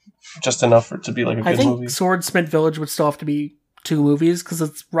 just enough for it to be, a good movie. I think Swordsmith Village would still have to be 2 movies, because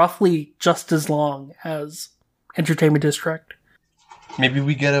it's roughly just as long as Entertainment District. Maybe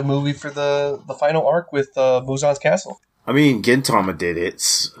we get a movie for the final arc with Muzan's Castle. I mean, Gintama did it,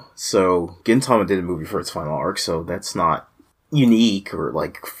 so Gintama did a movie for its final arc, so that's not unique or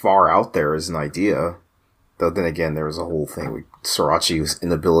like far out there as an idea. Though then again, there was a whole thing with Sorachi's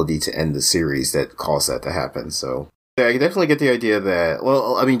inability to end the series that caused that to happen. So yeah, I definitely get the idea that,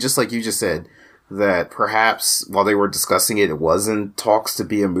 well, I mean, just like you just said, that perhaps while they were discussing it, it was in talks to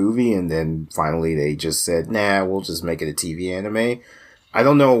be a movie, and then finally they just said, nah, we'll just make it a TV anime. I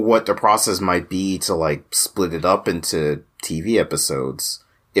don't know what the process might be to like split it up into TV episodes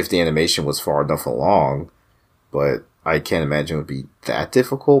if the animation was far enough along, but I can't imagine it would be that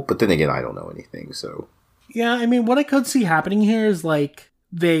difficult. But then again, I don't know anything, so. Yeah, I mean, what I could see happening here is, like,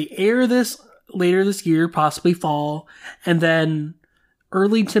 they air this later this year, possibly fall, and then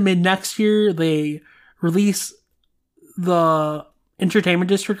early to mid next year, they release the Entertainment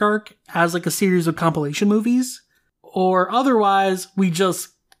District arc as, like, a series of compilation movies. Or otherwise, we just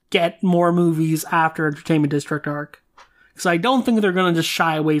get more movies after Entertainment District arc. Because I don't think they're going to just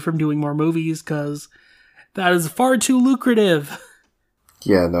shy away from doing more movies, because that is far too lucrative.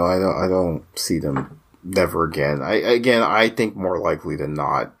 Yeah, no, I don't see them never again. I think more likely than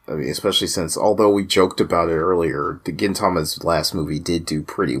not. I mean, especially since, although we joked about it earlier, the Gintama's last movie did do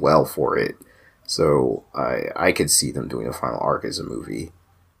pretty well for it. So I could see them doing a final arc as a movie.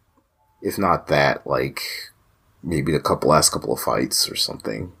 If not that, like, maybe the last couple of fights or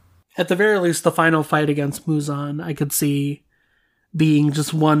something. At the very least, the final fight against Muzan, I could see being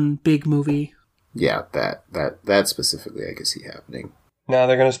just one big movie. Yeah, that specifically I could see happening. Now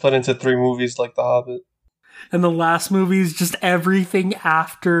they're gonna split into 3 movies like The Hobbit. And the last movie is just everything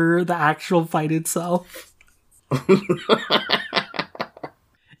after the actual fight itself.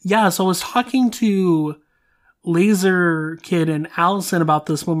 Yeah, so I was talking to Laser Kid and Allison about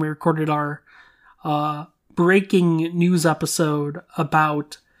this when we recorded our breaking news episode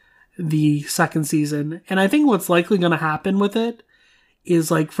about the second season. And I think what's likely going to happen with it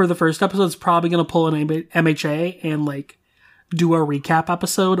is, like, for the first episode, it's probably going to pull an MHA and, like, do a recap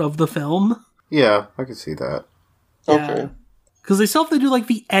episode of the film. Yeah, I could see that. Okay. Because they still have to do, like,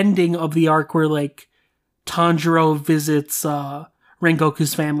 the ending of the arc where, like, Tanjiro visits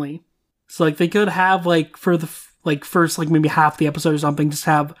Rengoku's family. So, like, they could have, like, for the first, like, maybe half the episode or something, just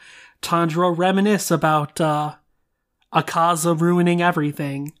have Tanjiro reminisce about Akaza ruining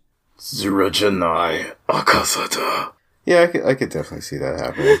everything. Zurajanai Akazata. Yeah, I could definitely see that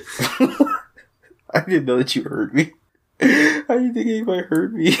happening. I didn't know that you heard me. How do you think anybody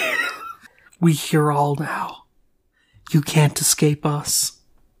heard me? We hear all now. You can't escape us.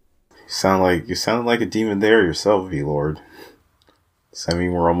 You sound like a demon there yourself, VLord. Does that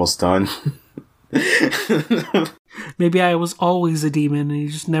mean we're almost done? Maybe I was always a demon and you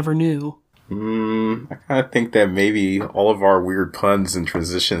just never knew. I kind of think that maybe all of our weird puns and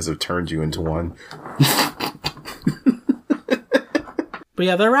transitions have turned you into one. But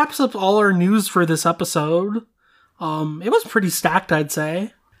yeah, that wraps up all our news for this episode. It was pretty stacked, I'd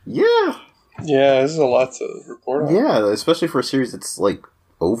say. Yeah. Yeah, this is a lot to report on. Yeah, especially for a series that's, like,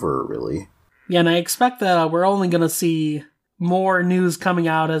 over, really. Yeah, and I expect that we're only going to see more news coming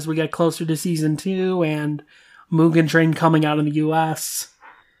out as we get closer to Season 2 and Mugen Train coming out in the US.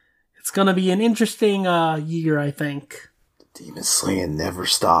 It's going to be an interesting year, I think. Demon slaying never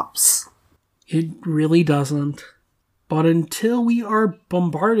stops. It really doesn't. But until we are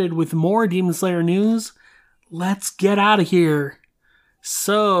bombarded with more Demon Slayer news, let's get out of here.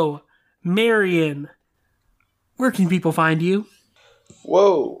 So, Marion, where can people find you?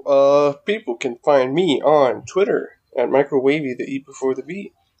 Whoa, people can find me on Twitter at Microwavy, the Eat Before the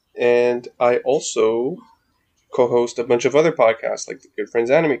Beat. And I also co-host a bunch of other podcasts, like the Good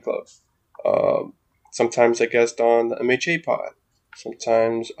Friends Anime Club. Sometimes I guest on the MHA pod.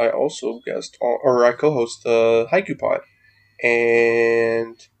 Sometimes I also I co-host the Haiku pod.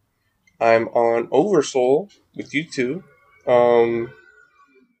 And I'm on Oversoul with you two.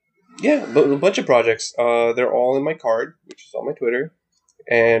 Yeah, a bunch of projects. They're all in my card, which is on my Twitter.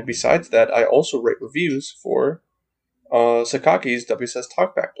 And besides that, I also write reviews for Sakaki's WSS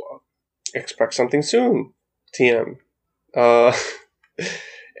Talkback blog. Expect something soon, TM.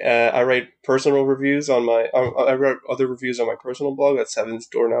 I write personal reviews on my... I write other reviews on my personal blog at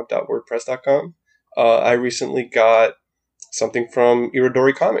sevensdoorknob.wordpress.com. I recently got something from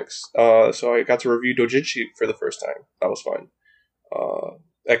Iridori Comics. So I got to review Dojinshi for the first time. That was fun.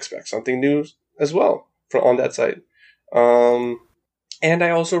 Expect something new as well on that site. And I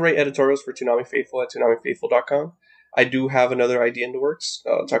also write editorials for Toonami Faithful at ToonamiFaithful.com. I do have another idea in the works.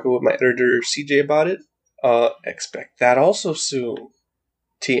 Talking with my editor CJ about it. Expect that also soon.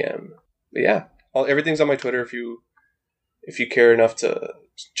 TM. But yeah, everything's on my Twitter if you care enough to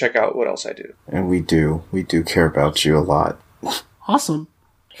check out what else I do. And we do care about you a lot. Awesome.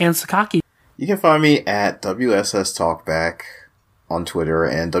 And Sakaki. You can find me at WSS Talkback on Twitter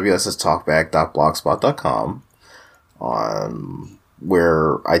and wsstalkback.blogspot.com,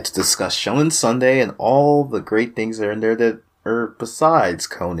 where I discuss Shonen Sunday and all the great things that are in there that are besides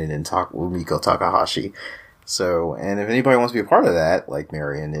Conan and Rumiko Takahashi. So, and if anybody wants to be a part of that, like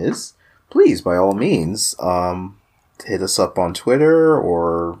Marion is, please, by all means, hit us up on Twitter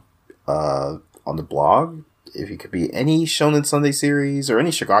or on the blog. If it could be any Shonen Sunday series or any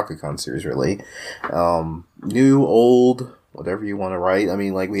Shigakukon series, really. New, old, whatever you want to write. I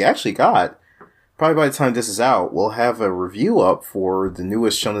mean, like, we actually got, probably by the time this is out, we'll have a review up for the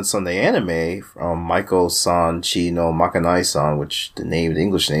newest Shonen Sunday anime from Maiko-san Chi no Makanai-san, which the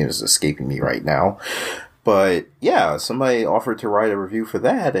English name is escaping me right now. But, yeah, somebody offered to write a review for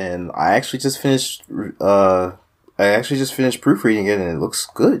that, and I actually just finished proofreading it, and it looks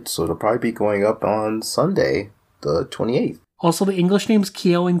good. So it'll probably be going up on Sunday, the 28th. Also, the English name's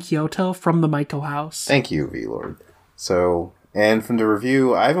Kyo in Kyoto from the Maiko House. Thank you, VLord. So, and from the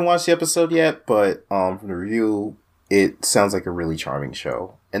review, I haven't watched the episode yet, but from the review, it sounds like a really charming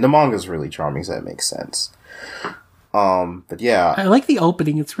show. And the manga's really charming, so that makes sense. But yeah. I like the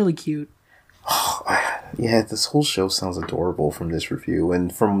opening. It's really cute. Yeah, this whole show sounds adorable from this review.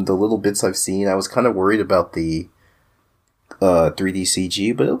 And from the little bits I've seen, I was kind of worried about the 3D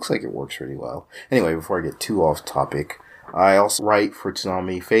CG, but it looks like it works really well. Anyway, before I get too off topic, I also write for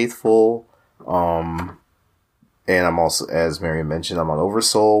Toonami Faithful, and I'm also, as Marion mentioned, I'm on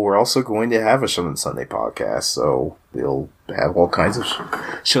Oversoul. We're also going to have a Shonen Sunday podcast, so we'll have all kinds of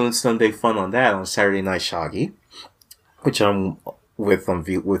Shonen Sunday fun on that on Saturday Night Shaggy, which I'm with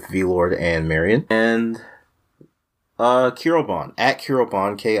VLord and Marion, and Kirobon, at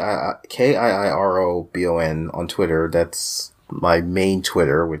Kirobon, KIIROBON on Twitter. That's my main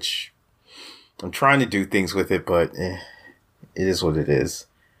Twitter, which I'm trying to do things with it, but it is what it is.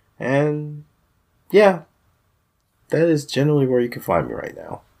 And yeah, that is generally where you can find me right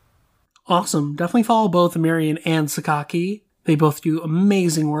now. Awesome. Definitely follow both Marion and Sakaki. They both do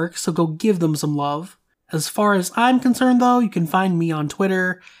amazing work, so go give them some love. As far as I'm concerned, though, you can find me on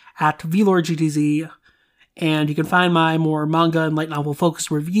Twitter at VLordGTZ, and you can find my more manga and light novel focused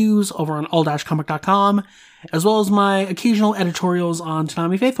reviews over on all-comic.com, as well as my occasional editorials on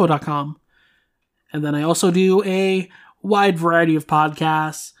ToonamiFaithful.com. And then I also do a wide variety of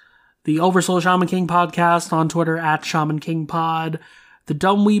podcasts. The Oversoul Shaman King podcast on Twitter at Shaman King Pod, the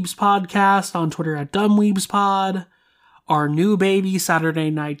Dumbweebs podcast on Twitter at Dumbweebs Pod, our new baby Saturday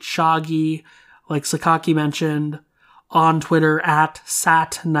Night Shaggy, like Sakaki mentioned, on Twitter at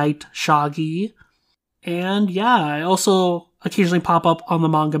SatNightShaggy. And yeah, I also occasionally pop up on the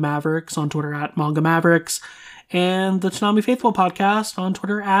Manga Mavericks on Twitter at Manga Mavericks, and the Toonami Faithful podcast on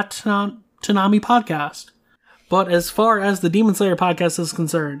Twitter at Toonami Podcast. But as far as the Demon Slayer podcast is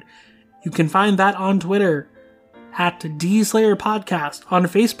concerned, you can find that on Twitter at D-Slayer Podcast, on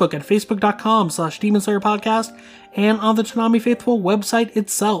Facebook at facebook.com/Demon Slayer Podcast, and on the Toonami Faithful website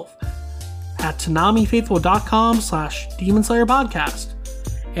itself at ToonamiFaithful.com/Demon Slayer Podcast.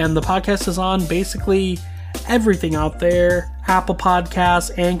 And the podcast is on basically everything out there. Apple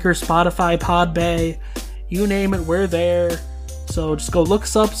Podcasts, Anchor, Spotify, Podbay, you name it, we're there. So just go look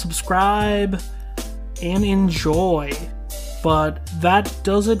us up, subscribe, and enjoy. But that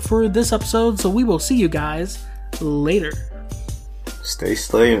does it for this episode, so we will see you guys later. Stay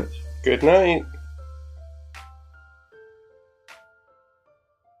slaying. Good night.